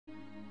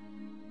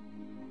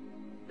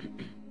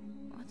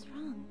What's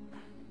wrong?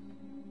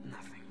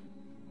 Nothing.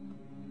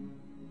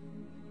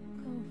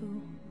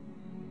 Kovu.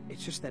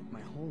 It's just that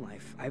my whole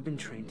life, I've been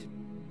trained to...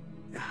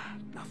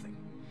 nothing.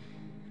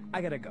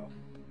 I gotta go.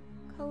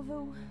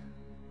 Kovu,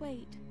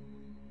 wait.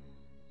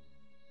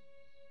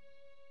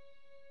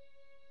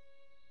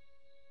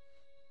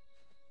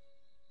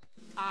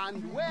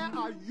 And where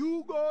are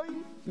you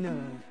going? No.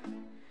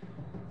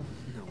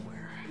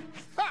 Nowhere.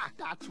 Ha!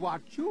 That's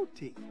what you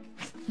think.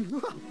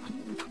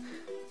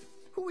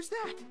 Who is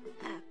that?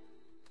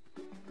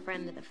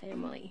 Friend of the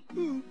family.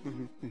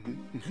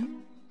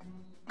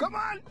 Come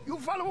on, you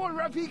follow on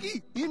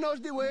Rafiki. He knows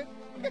the way.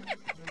 The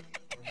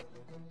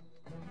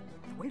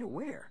way to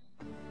where?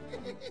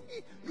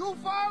 You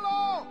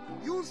follow.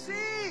 You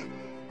see.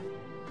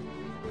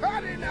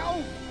 Hurry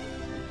now.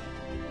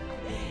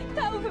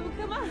 Kovu,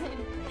 come on.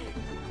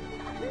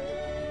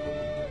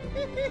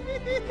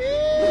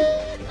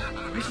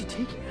 Where's he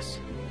taking us?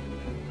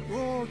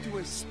 Go to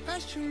a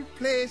special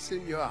place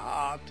in your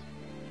heart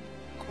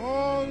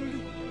called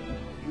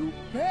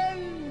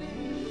Upendi.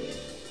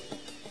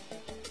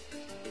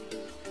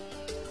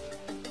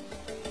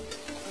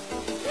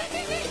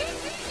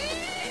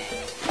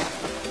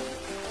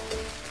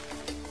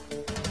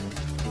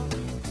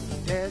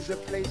 There's a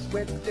place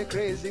where the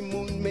crazy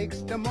moon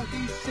makes the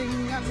monkeys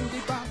sing and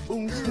the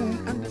baboons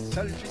swoon and the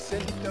sultry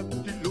scent of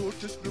the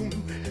lotus bloom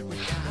will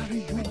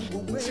carry you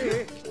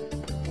away.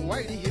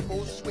 While the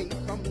hippos swing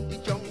from the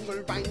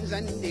jungle vines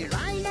and the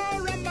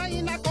rhino rumba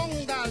in a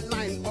conga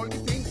line, all the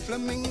pink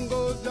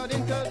flamingos are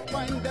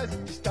intertwined as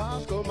the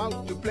stars come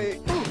out to play.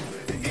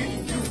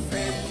 In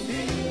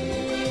Upendi,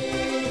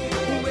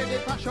 where the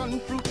passion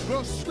fruit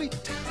grows sweet.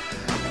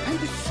 And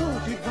it's so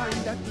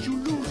divine that you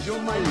lose your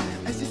mind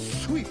as it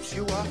sweeps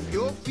you off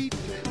your feet.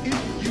 In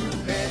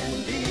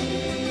Upendi,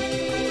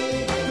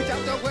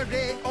 without a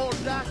worry or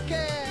a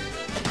care,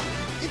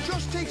 it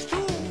just takes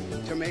two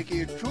to make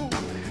it true.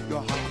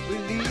 Your heart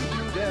will lead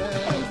you there.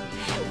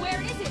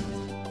 Where is it?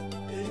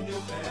 In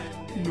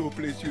Upendi. No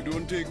place you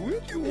don't take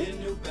with you. In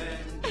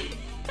Upendi.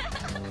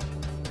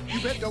 You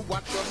better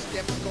watch your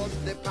step cause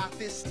the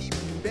path is steep.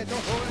 Better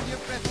hold your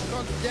breath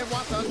cause the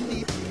water's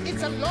deep.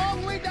 It's a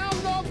long way down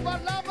low for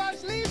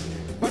lovers leap,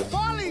 but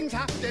falling's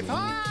half the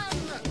fun.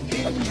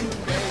 In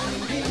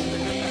Upendi,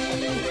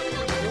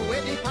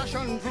 where the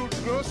passion fruit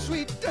grows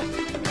sweet.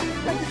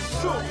 And it's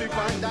so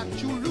divine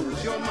that you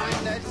lose your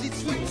mind as it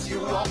sweeps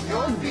you off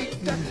your feet.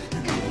 In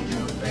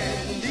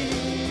Upendi,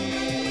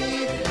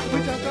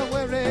 without a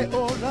worry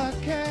or a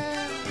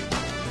care,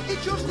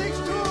 it just takes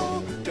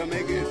two to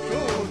make it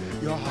true.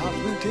 Your heart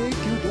will take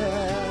you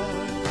there.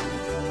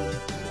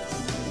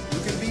 You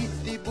can beat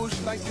the bush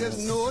like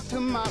there's no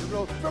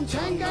tomorrow, from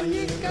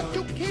Tanganyika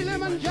to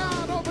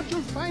Kilimanjaro, but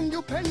you'll find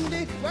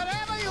Upendi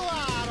wherever you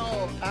are,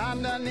 oh,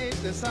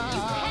 underneath the sun.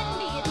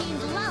 Upendi, it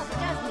means love,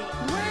 doesn't it?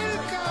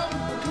 Welcome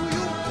to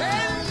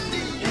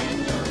Upendi. In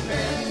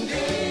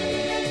Upendi,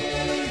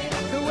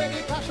 the way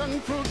the passion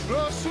fruit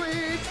grows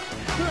sweet.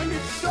 And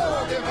it's so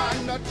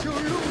divine that you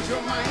lose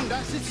your mind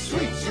as it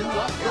sweeps you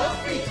off your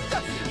feet.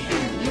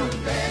 In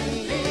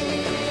Upendi,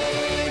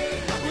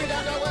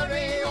 without a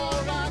worry or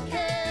a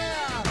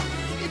care,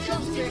 it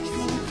just takes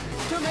two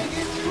to make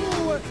it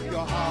true.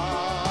 Your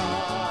heart